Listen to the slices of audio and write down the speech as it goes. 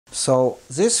So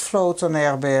this floats on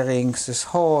air bearings, this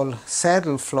whole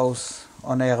saddle floats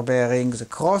on air bearings, the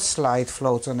cross slide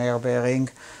floats on air bearing,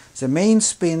 the main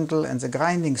spindle and the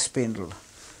grinding spindle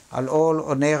are all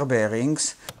on air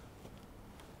bearings.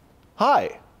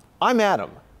 Hi, I'm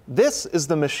Adam. This is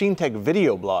the Machine Tech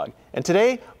video blog, and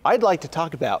today I'd like to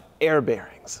talk about air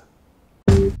bearings.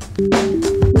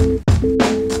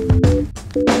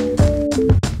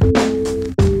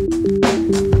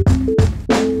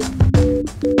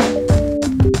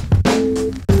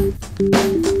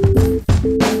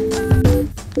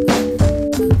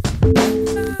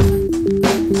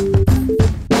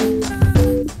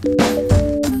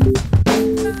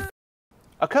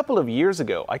 A couple of years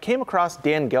ago, I came across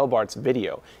Dan Gelbart's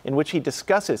video in which he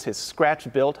discusses his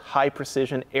scratch-built,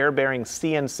 high-precision, air-bearing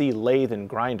CNC lathe and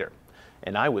grinder,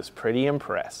 and I was pretty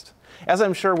impressed, as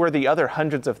I'm sure were the other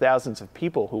hundreds of thousands of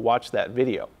people who watched that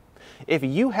video. If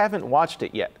you haven't watched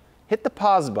it yet, hit the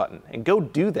pause button and go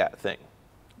do that thing.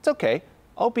 It's okay,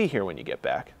 I'll be here when you get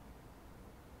back.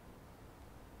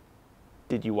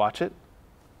 Did you watch it?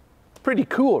 Pretty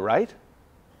cool, right?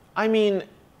 I mean,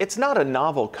 it's not a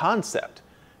novel concept.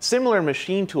 Similar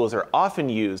machine tools are often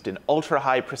used in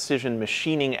ultra-high precision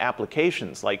machining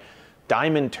applications like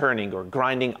diamond turning or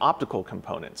grinding optical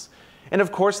components. And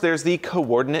of course there's the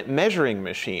coordinate measuring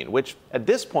machine, which at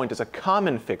this point is a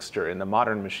common fixture in the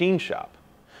modern machine shop.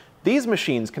 These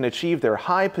machines can achieve their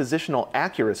high positional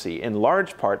accuracy in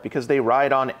large part because they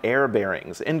ride on air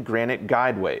bearings and granite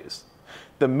guideways.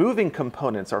 The moving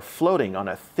components are floating on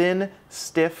a thin,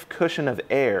 stiff cushion of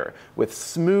air with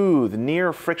smooth,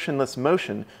 near-frictionless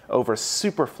motion over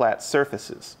super flat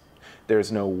surfaces.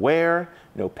 There's no wear,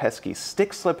 no pesky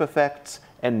stick slip effects,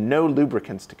 and no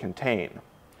lubricants to contain.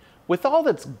 With all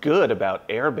that's good about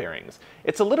air bearings,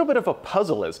 it's a little bit of a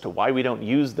puzzle as to why we don't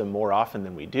use them more often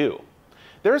than we do.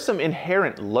 There are some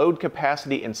inherent load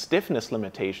capacity and stiffness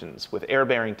limitations with air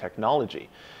bearing technology,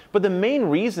 but the main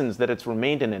reasons that it's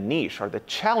remained in a niche are the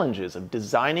challenges of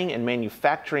designing and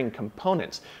manufacturing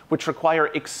components which require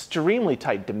extremely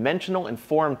tight dimensional and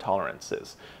form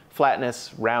tolerances,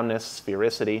 flatness, roundness,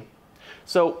 sphericity.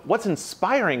 So what's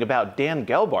inspiring about Dan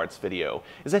Gelbart's video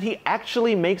is that he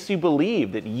actually makes you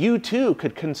believe that you too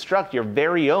could construct your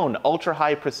very own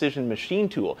ultra-high precision machine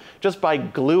tool just by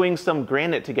gluing some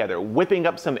granite together, whipping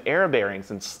up some air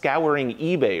bearings, and scouring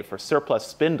eBay for surplus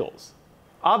spindles.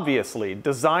 Obviously,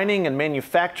 designing and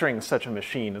manufacturing such a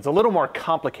machine is a little more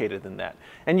complicated than that,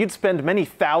 and you'd spend many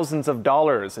thousands of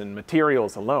dollars in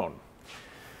materials alone.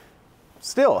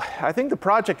 Still, I think the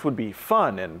project would be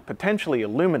fun and potentially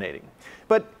illuminating,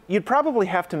 but you'd probably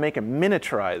have to make a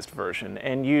miniaturized version,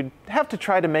 and you'd have to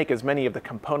try to make as many of the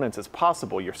components as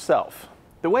possible yourself.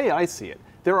 The way I see it,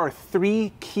 there are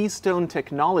 3 keystone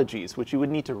technologies which you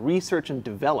would need to research and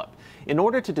develop in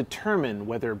order to determine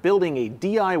whether building a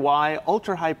DIY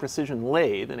ultra-high precision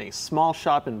lathe in a small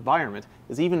shop environment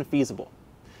is even feasible.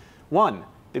 1.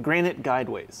 The granite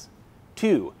guideways.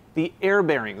 2. The air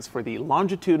bearings for the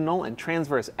longitudinal and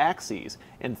transverse axes.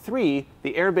 And 3.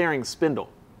 The air bearing spindle.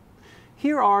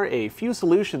 Here are a few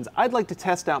solutions I'd like to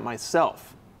test out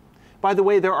myself. By the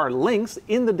way, there are links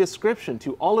in the description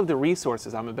to all of the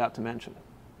resources I'm about to mention.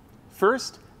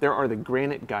 First, there are the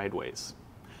granite guideways.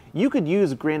 You could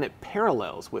use granite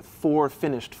parallels with 4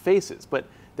 finished faces, but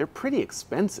they're pretty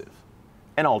expensive.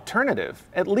 An alternative,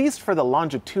 at least for the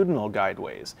longitudinal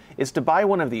guideways, is to buy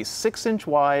one of these 6-inch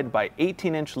wide by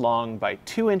 18-inch long by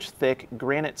 2-inch thick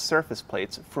granite surface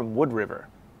plates from WoodRiver.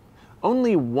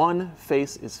 Only one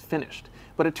face is finished,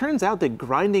 but it turns out that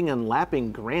grinding and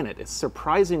lapping granite is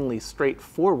surprisingly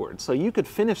straightforward, so you could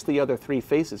finish the other 3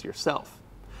 faces yourself.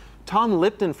 Tom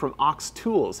Lipton from Ox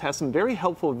Tools has some very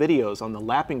helpful videos on the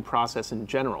lapping process in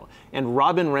general, and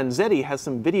Robin Renzetti has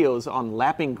some videos on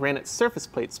lapping granite surface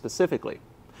plates specifically.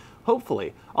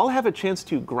 Hopefully, I'll have a chance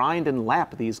to grind and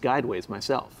lap these guideways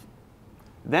myself.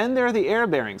 Then there are the air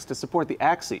bearings to support the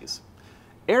axes.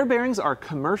 Air bearings are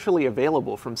commercially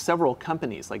available from several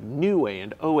companies like Neway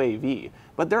and OAV,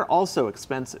 but they're also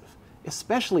expensive,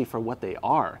 especially for what they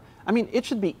are. I mean, it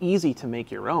should be easy to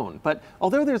make your own, but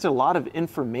although there's a lot of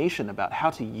information about how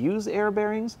to use air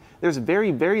bearings, there's very,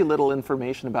 very little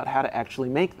information about how to actually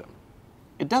make them.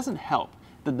 It doesn't help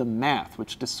that the math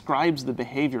which describes the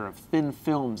behavior of thin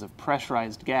films of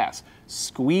pressurized gas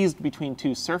squeezed between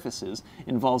 2 surfaces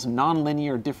involves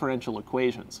nonlinear differential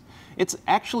equations. It's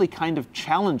actually kind of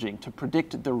challenging to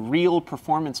predict the real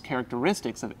performance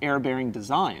characteristics of air-bearing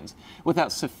designs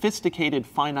without sophisticated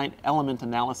finite element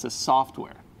analysis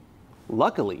software.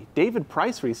 Luckily, David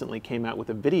Preiss recently came out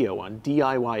with a video on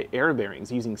DIY air bearings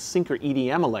using sinker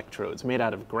EDM electrodes made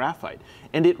out of graphite,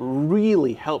 and it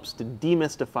really helps to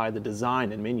demystify the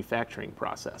design and manufacturing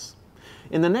process.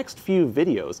 In the next few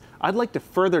videos, I'd like to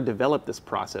further develop this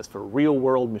process for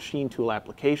real-world machine tool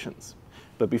applications.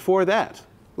 But before that,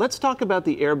 let's talk about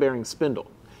the air bearing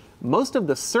spindle. Most of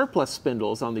the surplus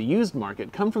spindles on the used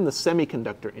market come from the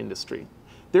semiconductor industry.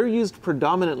 They're used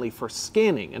predominantly for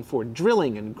scanning and for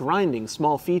drilling and grinding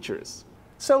small features.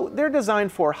 So they're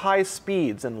designed for high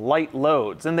speeds and light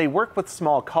loads, and they work with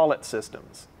small collet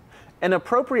systems. An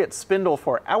appropriate spindle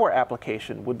for our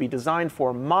application would be designed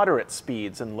for moderate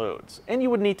speeds and loads, and you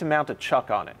would need to mount a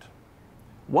chuck on it.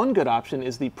 One good option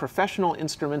is the Professional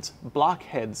Instruments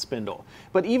blockhead spindle,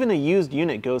 but even a used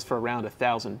unit goes for around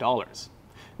 $1,000.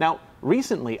 Now,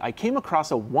 recently I came across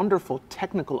a wonderful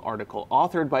technical article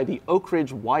authored by the Oak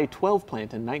Ridge Y12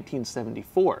 plant in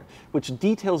 1974, which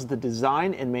details the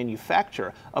design and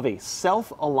manufacture of a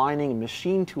self-aligning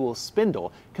machine tool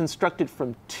spindle constructed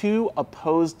from two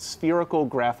opposed spherical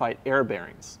graphite air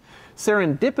bearings.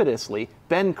 Serendipitously,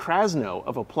 Ben Krasno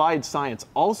of Applied Science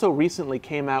also recently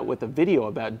came out with a video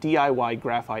about DIY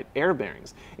graphite air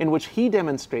bearings, in which he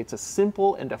demonstrates a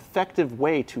simple and effective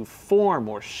way to form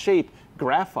or shape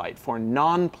graphite for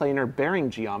non-planar bearing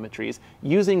geometries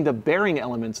using the bearing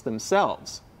elements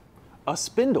themselves. A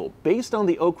spindle based on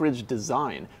the Oak Ridge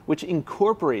design, which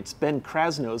incorporates Ben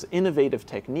Krasno's innovative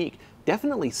technique,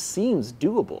 definitely seems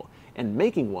doable, and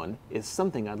making one is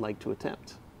something I'd like to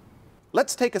attempt.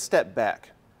 Let's take a step back.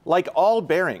 Like all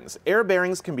bearings, air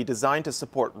bearings can be designed to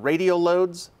support radial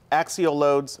loads, axial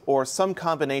loads, or some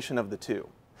combination of the two.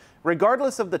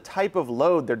 Regardless of the type of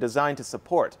load they're designed to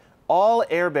support, all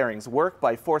air bearings work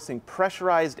by forcing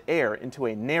pressurized air into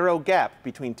a narrow gap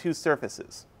between two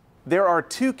surfaces. There are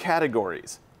two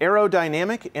categories,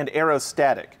 aerodynamic and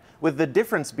aerostatic, with the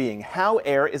difference being how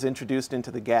air is introduced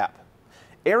into the gap.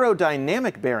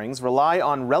 Aerodynamic bearings rely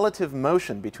on relative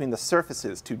motion between the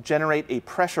surfaces to generate a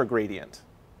pressure gradient.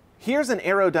 Here's an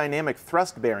aerodynamic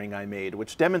thrust bearing I made,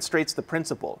 which demonstrates the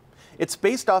principle. It's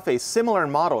based off a similar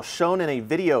model shown in a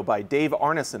video by Dave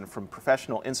Arneson from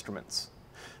Professional Instruments.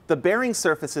 The bearing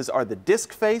surfaces are the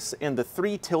disc face and the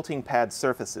three tilting pad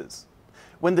surfaces.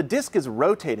 When the disc is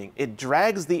rotating, it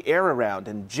drags the air around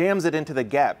and jams it into the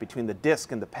gap between the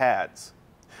disc and the pads.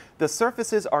 The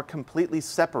surfaces are completely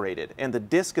separated, and the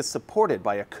disc is supported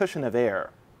by a cushion of air.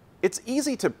 It's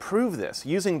easy to prove this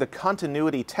using the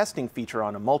continuity testing feature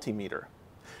on a multimeter.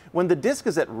 When the disc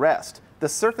is at rest, the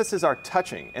surfaces are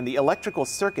touching, and the electrical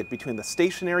circuit between the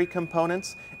stationary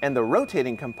components and the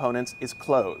rotating components is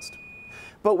closed.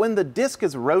 But when the disc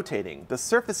is rotating, the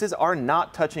surfaces are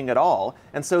not touching at all,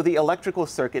 and so the electrical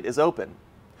circuit is open.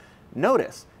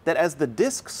 Notice that as the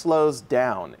disc slows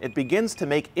down, it begins to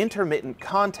make intermittent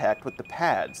contact with the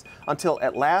pads until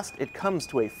at last it comes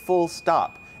to a full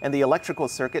stop and the electrical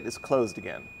circuit is closed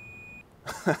again.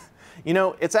 You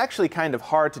know, it's actually kind of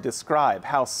hard to describe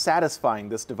how satisfying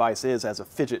this device is as a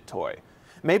fidget toy.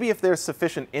 Maybe if there's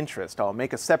sufficient interest, I'll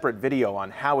make a separate video on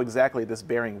how exactly this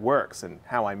bearing works and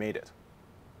how I made it.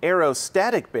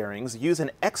 Aerostatic bearings use an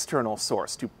external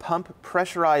source to pump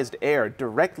pressurized air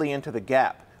directly into the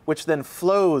gap, which then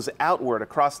flows outward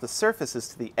across the surfaces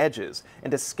to the edges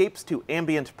and escapes to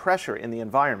ambient pressure in the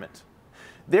environment.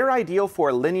 They're ideal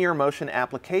for linear motion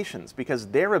applications because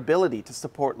their ability to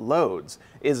support loads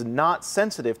is not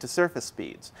sensitive to surface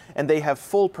speeds, and they have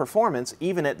full performance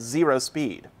even at zero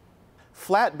speed.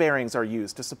 Flat bearings are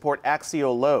used to support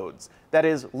axial loads, that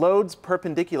is, loads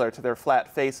perpendicular to their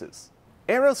flat faces.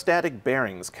 Aerostatic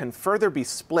bearings can further be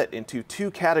split into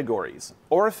two categories,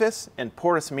 orifice and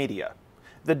porous media.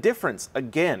 The difference,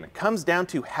 again, comes down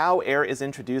to how air is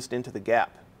introduced into the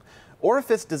gap.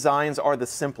 Orifice designs are the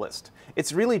simplest.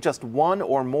 It's really just one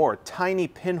or more tiny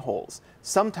pinholes,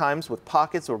 sometimes with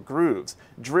pockets or grooves,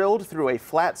 drilled through a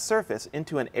flat surface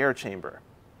into an air chamber.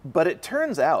 But it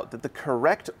turns out that the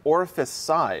correct orifice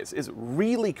size is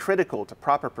really critical to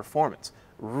proper performance,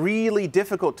 really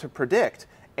difficult to predict,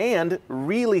 and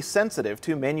really sensitive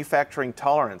to manufacturing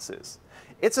tolerances.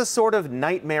 It's a sort of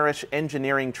nightmarish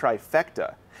engineering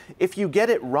trifecta. If you get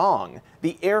it wrong,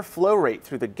 the air flow rate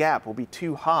through the gap will be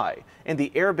too high, and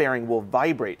the air bearing will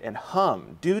vibrate and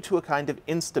hum due to a kind of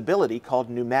instability called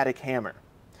pneumatic hammer.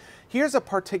 Here's a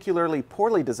particularly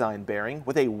poorly designed bearing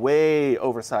with a way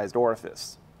oversized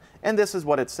orifice. And this is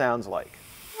what it sounds like.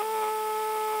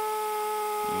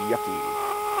 Yucky.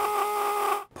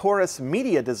 Porous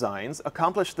media designs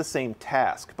accomplish the same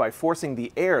task by forcing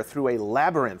the air through a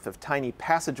labyrinth of tiny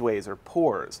passageways or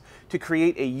pores to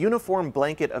create a uniform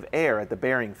blanket of air at the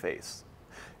bearing face.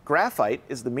 Graphite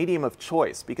is the medium of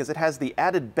choice because it has the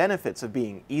added benefits of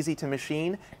being easy to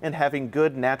machine and having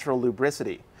good natural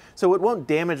lubricity, so it won't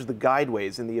damage the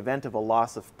guideways in the event of a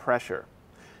loss of pressure.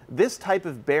 This type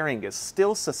of bearing is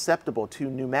still susceptible to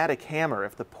pneumatic hammer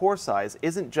if the pore size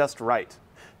isn't just right,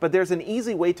 but there's an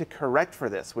easy way to correct for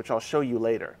this, which I'll show you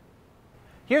later.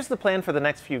 Here's the plan for the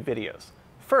next few videos.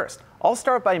 First, I'll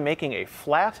start by making a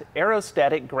flat,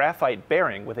 aerostatic graphite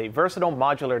bearing with a versatile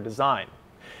modular design.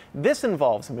 This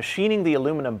involves machining the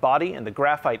aluminum body and the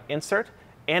graphite insert,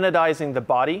 anodizing the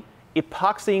body,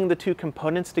 epoxying the two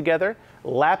components together,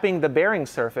 lapping the bearing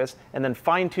surface, and then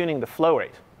fine-tuning the flow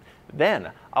rate.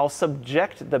 Then, I'll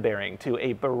subject the bearing to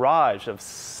a barrage of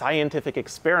scientific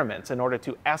experiments in order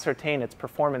to ascertain its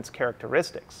performance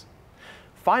characteristics.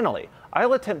 Finally,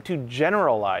 I'll attempt to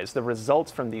generalize the results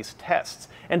from these tests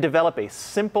and develop a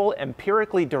simple,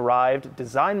 empirically derived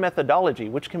design methodology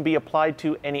which can be applied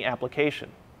to any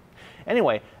application.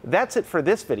 Anyway, that's it for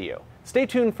this video. Stay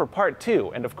tuned for part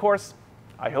 2, and of course,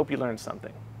 I hope you learned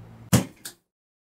something.